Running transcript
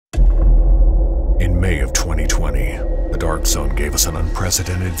May of 2020, the Dark Zone gave us an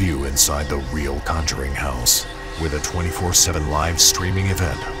unprecedented view inside the real Conjuring house, with a 24/7 live streaming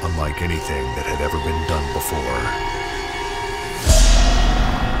event unlike anything that had ever been done before.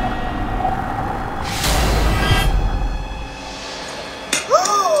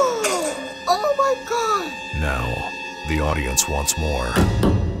 Oh my God! Now, the audience wants more,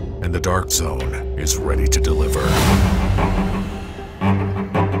 and the Dark Zone is ready to deliver.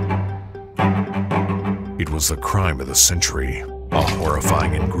 It was the crime of the century, a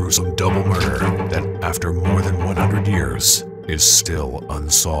horrifying and gruesome double murder that, after more than 100 years, is still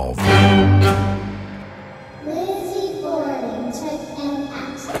unsolved. Lizzie Borden took an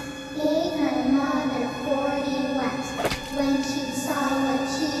axe, gave her mother 40 whacks. When she saw what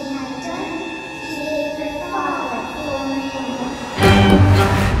she had done, she gave her father 40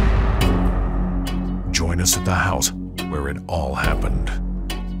 more. Join us at the house where it all happened.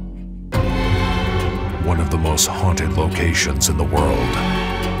 One of the most haunted locations in the world.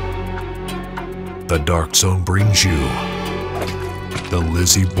 The Dark Zone brings you the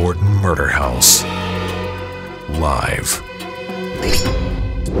Lizzie Borden Murder House live.